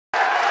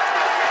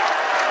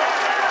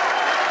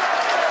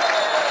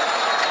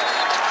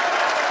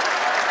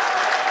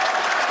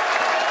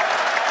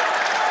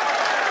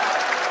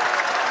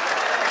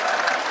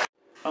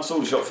Us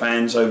Aldershot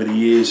fans over the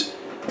years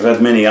have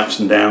had many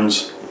ups and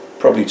downs,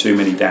 probably too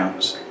many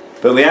downs.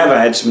 But we have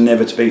had some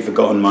never to be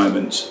forgotten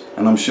moments,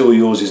 and I'm sure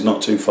yours is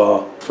not too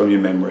far from your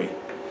memory.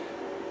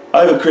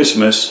 Over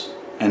Christmas,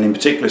 and in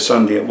particular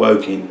Sunday at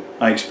Woking,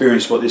 I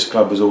experienced what this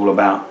club was all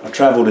about. I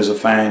travelled as a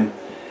fan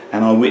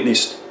and I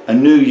witnessed a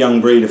new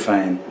young breed of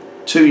fan,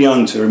 too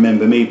young to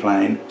remember me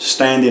playing,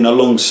 standing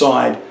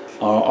alongside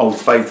our old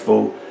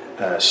faithful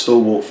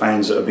stalwart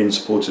fans that have been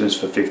supporting us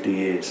for 50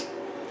 years.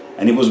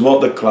 And it was what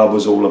the club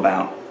was all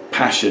about.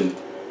 Passion,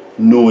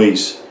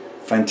 noise,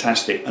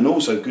 fantastic, and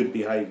also good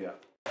behaviour.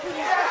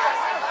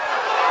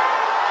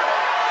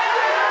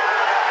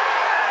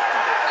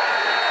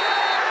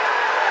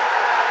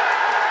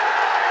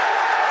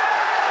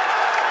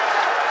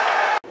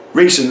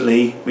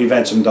 Recently, we've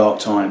had some dark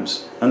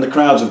times and the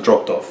crowds have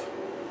dropped off.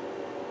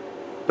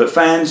 But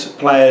fans,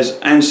 players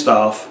and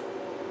staff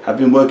have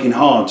been working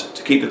hard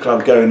to keep the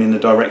club going in the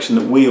direction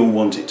that we all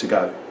want it to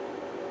go.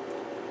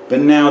 But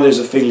now there's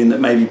a feeling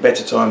that maybe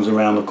better times are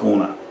around the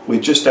corner.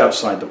 We're just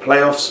outside the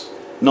playoffs,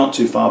 not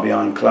too far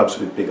behind clubs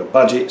with bigger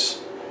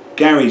budgets.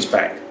 Gary's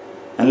back,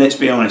 and let's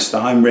be honest,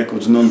 the home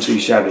record's none too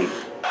shabby.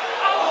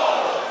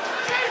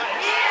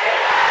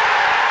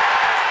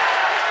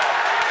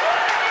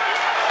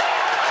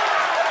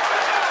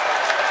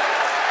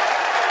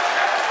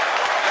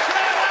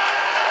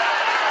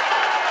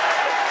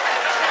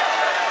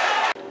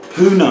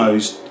 Who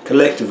knows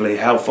collectively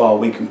how far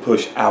we can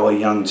push our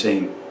young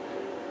team.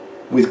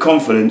 With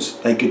confidence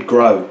they could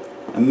grow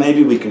and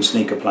maybe we can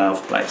sneak a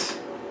playoff place.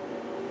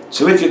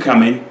 So if you're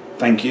coming,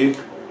 thank you.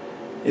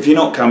 If you're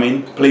not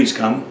coming, please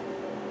come.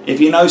 If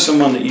you know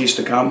someone that used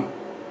to come,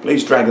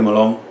 please drag them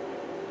along.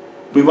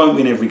 We won't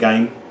win every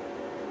game,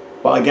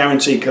 but I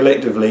guarantee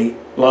collectively,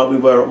 like we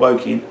were at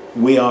Woking,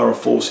 we are a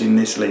force in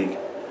this league.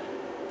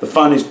 The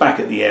fun is back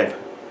at the ebb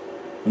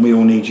and we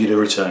all need you to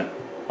return.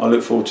 I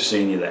look forward to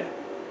seeing you there.